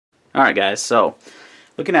Alright guys, so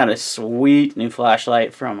looking at a sweet new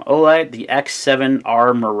flashlight from Olight, the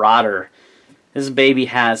X7r Marauder. This baby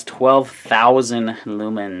has 12,000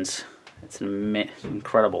 lumens. It's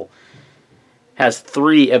incredible. Has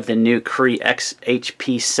 3 of the new Cree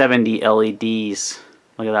HP70 LEDs.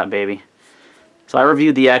 Look at that baby. So I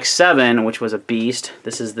reviewed the X7, which was a beast.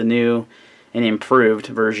 This is the new and improved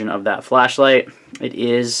version of that flashlight. It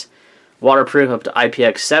is waterproof up to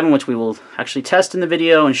IPX7, which we will actually test in the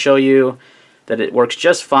video and show you that it works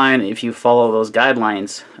just fine if you follow those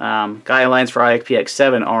guidelines. Guidelines for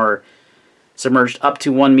IPX7 are submerged up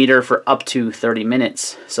to 1 meter for up to 30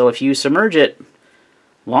 minutes. So if you submerge it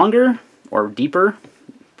longer or deeper,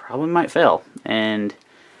 probably might fail. And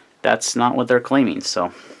that's not what they're claiming.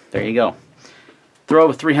 So there you go. Throw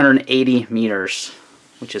of 380 meters,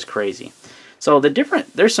 which is crazy. So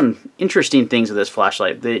there's some interesting things with this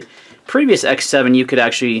flashlight. The previous X7, you could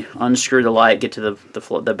actually unscrew the light, get to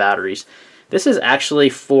the batteries. This is actually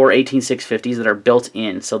 4 18650s that are built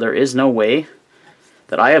in, so there is no way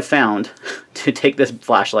that I have found to take this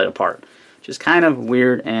flashlight apart, which is kind of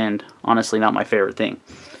weird and honestly not my favorite thing.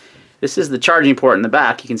 This is the charging port in the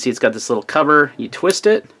back. You can see it's got this little cover. You twist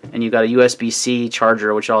it, and you've got a USB-C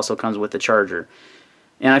charger, which also comes with the charger.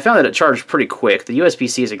 And I found that it charged pretty quick. The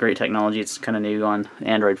USB-C is a great technology. It's kind of new on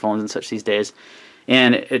Android phones and such these days.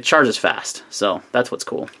 And it charges fast, so that's what's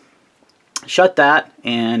cool. Shut that,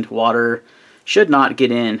 and water should not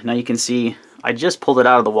get in. Now you can see I just pulled it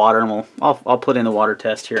out of the water, and I'll put in the water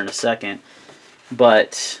test here in a second.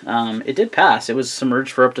 But it did pass. It was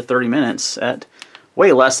submerged for up to 30 minutes at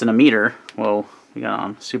way less than a meter. Whoa, we got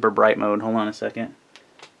on super bright mode. Hold on a second.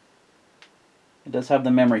 It does have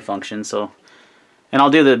the memory function, so... And I'll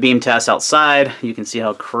do the beam test outside. You can see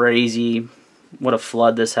how crazy, what a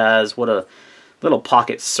flood this has, what a little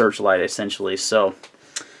pocket searchlight essentially. So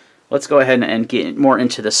let's go ahead and get more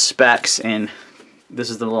into the specs. And this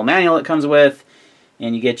is the little manual it comes with.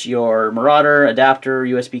 And you get your Marauder, adapter,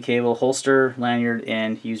 USB cable, holster, lanyard,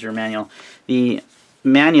 and user manual. The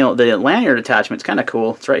lanyard attachment is kind of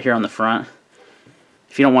cool. It's right here on the front.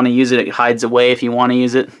 If you don't want to use it, it hides away. If you want to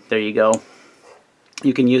use it, there you go.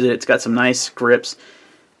 You can use it. It's got some nice grips.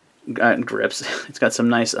 It's got some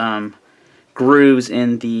nice grooves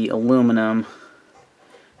in the aluminum.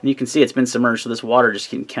 And you can see it's been submerged, so this water just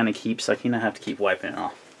kind of keeps, I kind of have to keep wiping it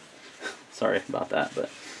off. Sorry about that, but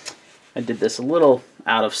I did this a little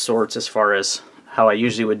out of sorts as far as how I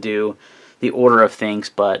usually would do the order of things,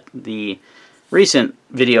 but the recent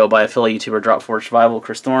video by a fellow YouTuber, Drop4 Survival,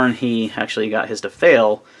 Chris Thorne, he actually got his to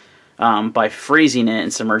fail by freezing it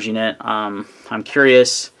and submerging it. I'm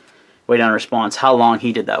curious, waiting on response, how long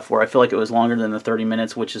he did that for. I feel like it was longer than the 30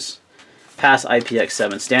 minutes, which is past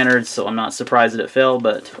IPX7 standards, so I'm not surprised that it failed,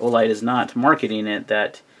 but Olight is not marketing it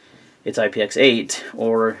that it's IPX8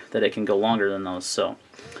 or that it can go longer than those. So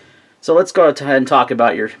let's go ahead and talk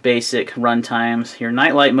about your basic run times. Your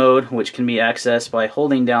nightlight mode, which can be accessed by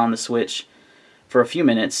holding down the switch for a few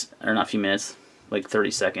minutes, or not a few minutes, like 30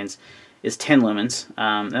 seconds, is 10 lumens,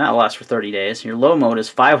 and that will last for 30 days. Your low mode is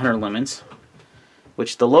 500 lumens,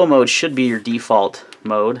 which the low mode should be your default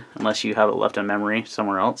mode, unless you have it left in memory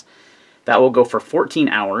somewhere else. That will go for 14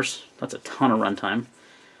 hours. That's a ton of runtime.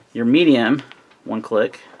 Your medium, one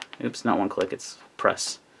click, oops, not one click, it's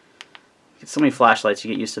press. So many flashlights,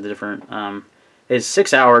 you get used to the different, is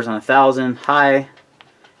 6 hours on 1,000. High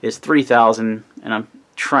is 3,000, and I'm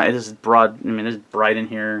trying, this is broad, I mean, this is bright in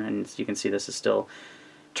here, and you can see this is still.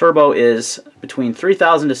 Turbo is between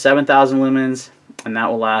 3,000 to 7,000 lumens, and that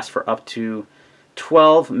will last for up to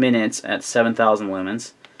 12 minutes at 7,000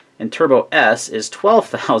 lumens. And Turbo S is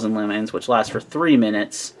 12,000 lumens, which lasts for 3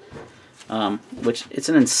 minutes, which it's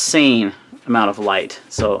an insane amount of light.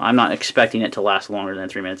 So I'm not expecting it to last longer than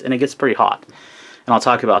 3 minutes, and it gets pretty hot. And I'll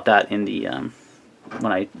talk about that in the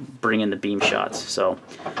when I bring in the beam shots. So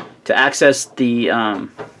to access the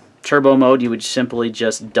Turbo mode, you would simply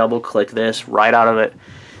just double-click this right out of it.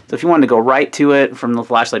 So if you wanted to go right to it from the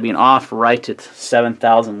flashlight being off, right to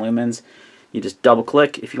 7,000 lumens, you just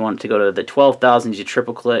double-click. If you want to go to the 12,000, you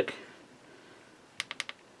triple-click.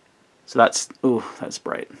 So that's, ooh, that's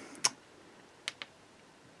bright.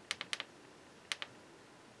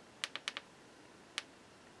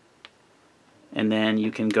 And then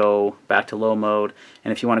you can go back to low mode,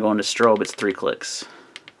 and if you want to go into strobe, it's 3 clicks.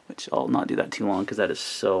 Which I'll not do that too long because that is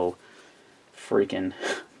so freaking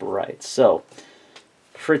bright. So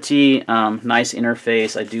pretty nice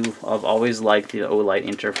interface. I've always liked the Olight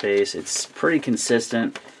interface. It's pretty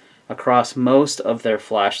consistent across most of their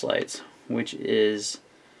flashlights, which is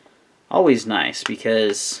always nice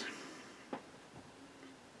because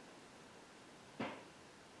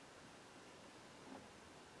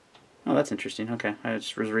Oh, that's interesting. Okay, I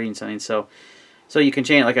just was reading something. So you can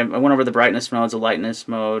change, like I went over the brightness modes, the lightness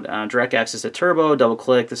mode, direct access to turbo, double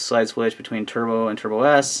click the slide switch between turbo and turbo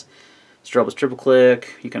S. Strobe is triple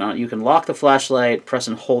click. You can lock the flashlight, press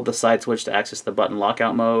and hold the side switch to access the button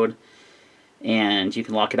lockout mode. And you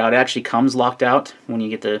can lock it out. It actually comes locked out when you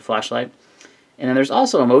get the flashlight. And then there's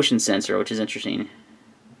also a motion sensor, which is interesting. It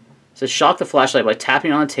says shock the flashlight by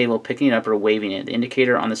tapping on the table, picking it up, or waving it. The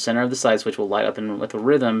indicator on the center of the side switch will light up with a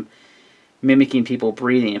rhythm mimicking people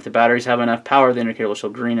breathing. If the batteries have enough power, the indicator will show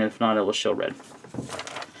green, and if not, it will show red.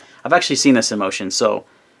 I've actually seen this in motion, so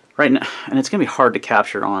right now, and it's going to be hard to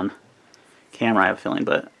capture on camera, I have a feeling,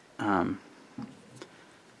 but I've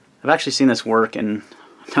actually seen this work, and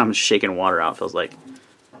I'm just shaking water out, feels like.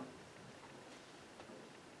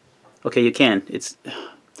 Okay, you can.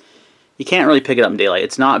 You can't really pick it up in daylight.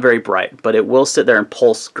 It's not very bright, but it will sit there and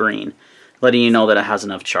pulse green, letting you know that it has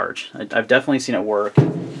enough charge. I've definitely seen it work.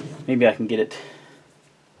 Maybe I can get it.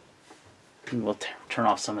 We'll turn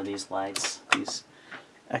off some of these lights, these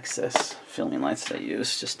excess filming lights that I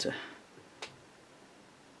use, just to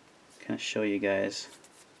kind of show you guys.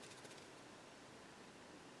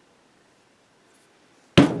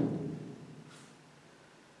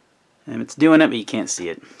 And it's doing it, but you can't see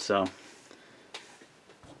it. So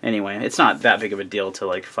anyway, it's not that big of a deal to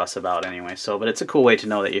like fuss about anyway. So, but it's a cool way to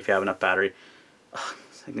know that if you have enough battery. Ugh,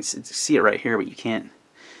 I can see it right here, but you can't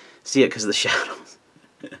see it because of the shadows.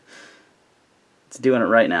 It's doing it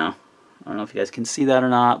right now. I don't know if you guys can see that or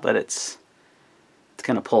not, but it's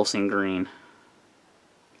kind of pulsing green.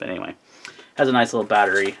 But anyway, has a nice little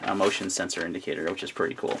battery motion sensor indicator, which is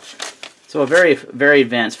pretty cool. So a very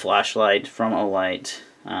advanced flashlight from Olight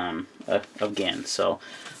again. So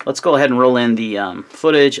let's go ahead and roll in the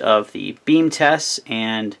footage of the beam tests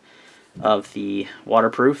and of the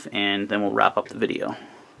waterproof, and then we'll wrap up the video.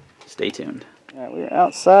 Stay tuned. All right, we're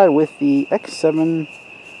outside with the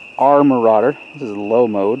X7r Marauder. This is low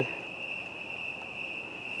mode.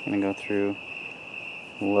 I'm gonna go through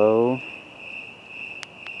low.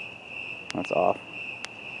 That's off.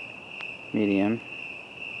 Medium.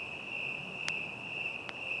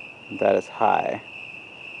 That is high.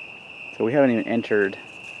 So we haven't even entered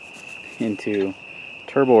into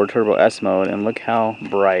turbo or turbo S mode, and look how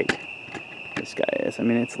bright this guy is. I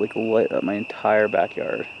mean, it's like lit up my entire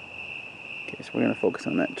backyard. Okay, so we're going to focus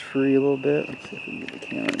on that tree a little bit. Let's see if we can get the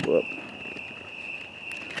camera to go up.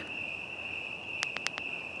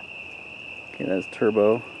 Okay, that's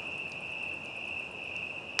turbo.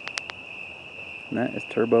 And that is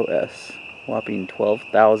turbo S. Whopping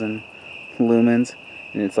 12,000 lumens.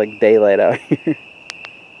 And it's like daylight out here.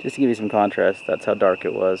 Just to give you some contrast, that's how dark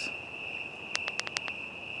it was.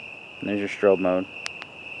 And there's your strobe mode.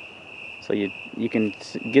 So you can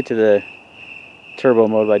get to the turbo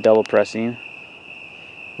mode by double pressing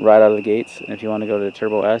right out of the gates. And if you want to go to the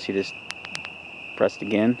turbo S, you just press it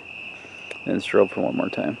again and then strobe for one more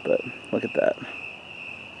time. But look at that,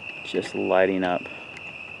 just lighting up.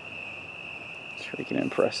 It's freaking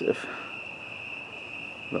impressive.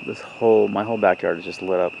 But my whole backyard is just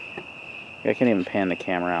lit up. I can't even pan the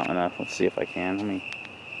camera out enough. Let's see if I can. Let me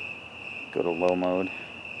go to low mode.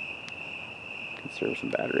 Conserve some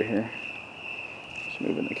battery here. Just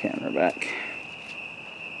moving the camera back.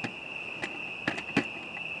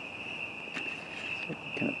 So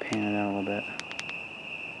kind of pan it out a little bit.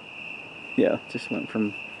 Yeah, just went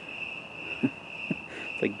from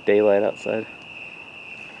it's like daylight outside.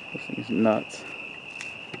 This thing's nuts.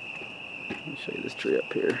 Let me show you this tree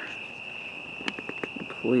up here.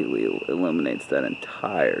 Completely illuminates that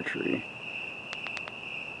entire tree.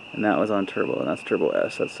 And that was on turbo, and that's turbo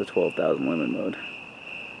S. That's the 12,000 lumen mode.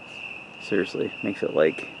 Seriously, makes it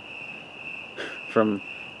like from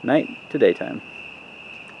night to daytime.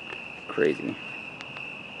 Crazy.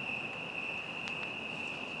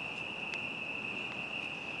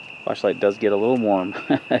 Flashlight does get a little warm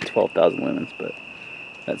at 12,000 lumens, but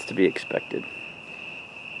that's to be expected.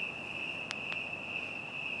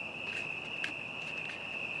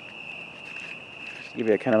 Just to give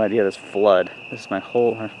you a kind of idea of this flood. This is my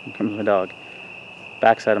whole, here comes my dog,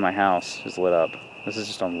 backside of my house is lit up. This is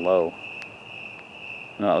just on low.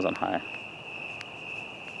 No, that was on high.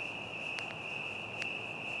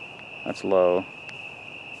 That's low,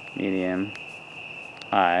 medium,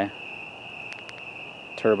 high,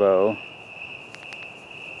 turbo,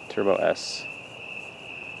 turbo S.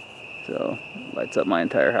 So, lights up my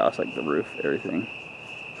entire house, like the roof, everything.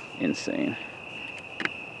 Insane.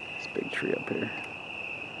 This big tree up here.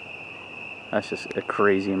 That's just a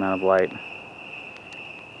crazy amount of light.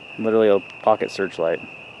 Literally a pocket searchlight.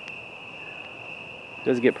 It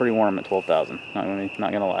does get pretty warm at 12,000.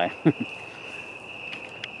 Not gonna lie.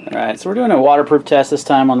 Alright, so we're doing a waterproof test this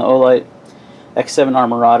time on the Olight X7r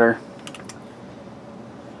Marauder.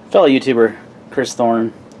 Fellow YouTuber Chris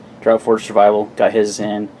Thorne, Drought Forge Survival, got his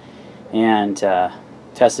in and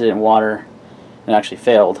tested it in water and actually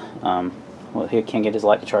failed. Well, he can't get his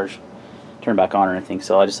light to turn back on or anything,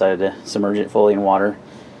 so I decided to submerge it fully in water.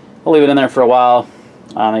 I'll leave it in there for a while.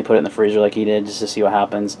 I put it in the freezer like he did just to see what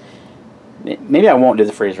happens. Maybe I won't do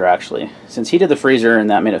the freezer actually. Since he did the freezer and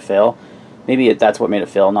that made it fail, maybe that's what made it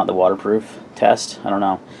fail, not the waterproof test. I don't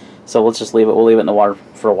know. So let's just leave it. We'll leave it in the water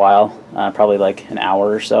for a while, probably like an hour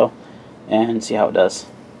or so, and see how it does.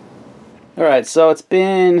 Alright, so it's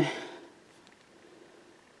been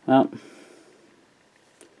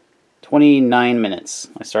 29 minutes.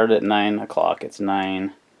 I started at 9 o'clock. It's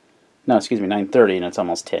 9:30, and it's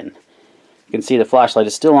almost 10. You can see the flashlight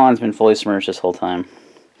is still on. It's been fully submerged this whole time.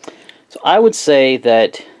 So I would say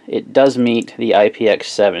that it does meet the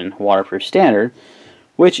IPX7 waterproof standard,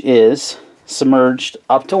 which is submerged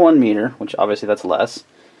up to 1 meter, which obviously that's less.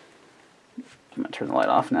 I'm going to turn the light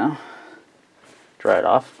off now. Dry it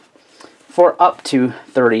off. For up to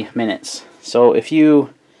 30 minutes. So if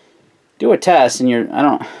you do a test and I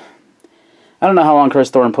don't know how long Chris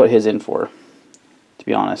Thorne put his in for, to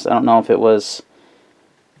be honest. I don't know if it was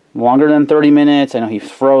longer than 30 minutes. I know he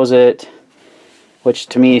froze it, which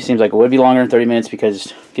to me seems like it would be longer than 30 minutes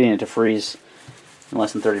because getting it to freeze in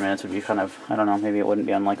less than 30 minutes would be kind of, I don't know, maybe it wouldn't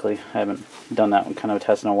be unlikely. I haven't done that kind of a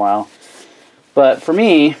test in a while. But for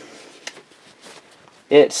me,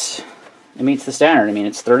 it meets the standard. I mean,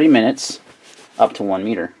 it's 30 minutes up to 1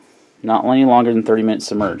 meter. Not any longer than 30 minutes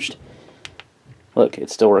submerged. Look,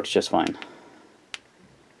 it still works just fine.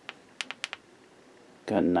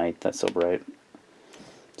 Good night, that's so bright.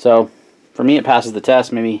 So, for me it passes the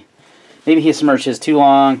test. Maybe he submerged his too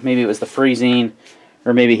long, maybe it was the freezing,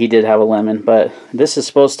 or maybe he did have a lemon, but this is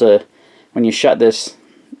supposed to, when you shut this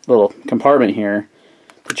little compartment here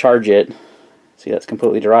to charge it, see that's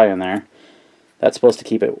completely dry in there, that's supposed to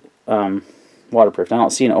keep it waterproof. I don't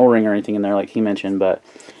see an O-ring or anything in there like he mentioned, but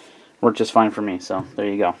worked just fine for me, so there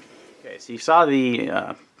you go. Okay, so you saw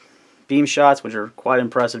the beam shots, which are quite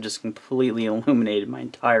impressive, just completely illuminated my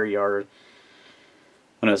entire yard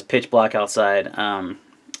when it was pitch black outside.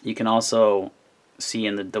 You can also see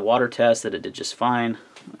in the water test that it did just fine.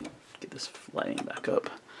 Get this lighting back up.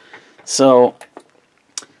 So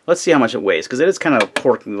let's see how much it weighs, because it is kind of a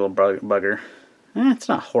porky little bugger. It's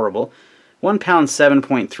not horrible. 1 pound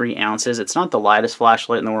 7.3 ounces. It's not the lightest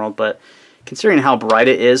flashlight in the world, but considering how bright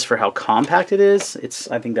it is for how compact it is,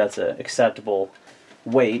 I think that's an acceptable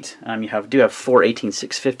weight. You do have 4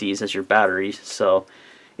 18650s as your batteries, so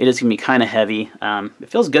it is going to be kind of heavy. It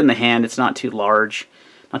feels good in the hand. It's not too large,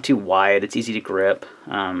 not too wide. It's easy to grip.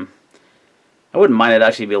 I wouldn't mind it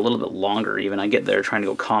actually be a little bit longer even. I get there trying to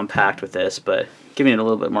go compact with this, but giving it a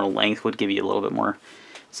little bit more length would give you a little bit more,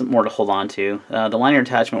 something more to hold on to. The lanyard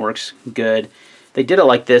attachment works good. They did it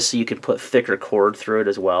like this so you could put thicker cord through it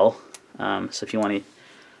as well. So if you want to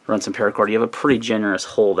run some paracord, you have a pretty generous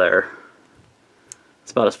hole there.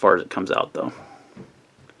 It's about as far as it comes out though.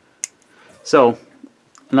 So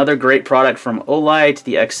another great product from Olight,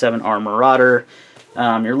 the X7r Marauder.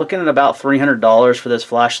 You're looking at about $300 for this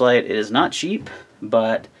flashlight. It is not cheap,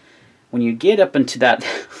 but when you get up into that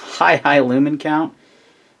high lumen count,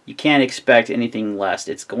 you can't expect anything less.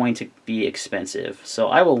 It's going to be expensive. So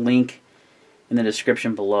I will link in the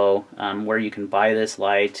description below where you can buy this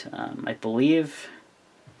light. I believe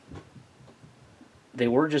they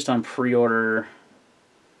were just on pre-order.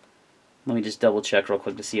 Let me just double check real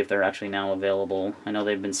quick to see if they're actually now available. I know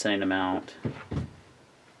they've been sending them out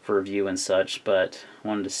for review and such, but I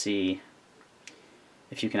wanted to see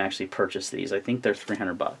if you can actually purchase these. I think they're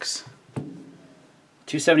 $300.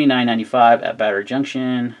 $279.95 at Battery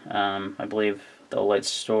Junction. I believe the Olight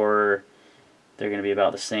store, they're going to be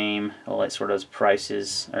about the same. Olight store does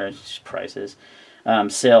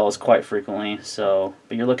sales quite frequently, so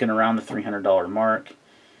but you're looking around the $300 mark.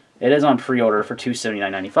 It is on pre-order for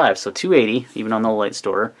 $279.95, so $280 even on the Olight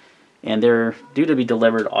store, and they're due to be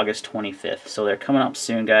delivered August 25th. So they're coming up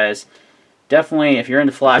soon, guys. Definitely, if you're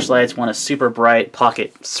into flashlights, want a super bright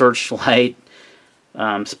pocket searchlight,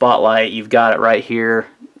 spotlight, you've got it right here.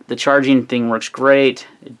 The charging thing works great.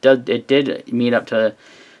 It did meet up to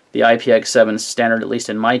the IPX7 standard, at least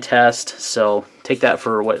in my test, so take that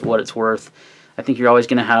for what it's worth. I think you're always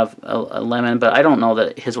going to have a lemon, but I don't know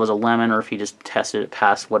that his was a lemon or if he just tested it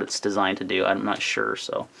past what it's designed to do. I'm not sure.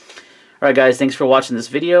 So, alright guys, thanks for watching this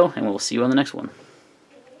video, and we'll see you on the next one.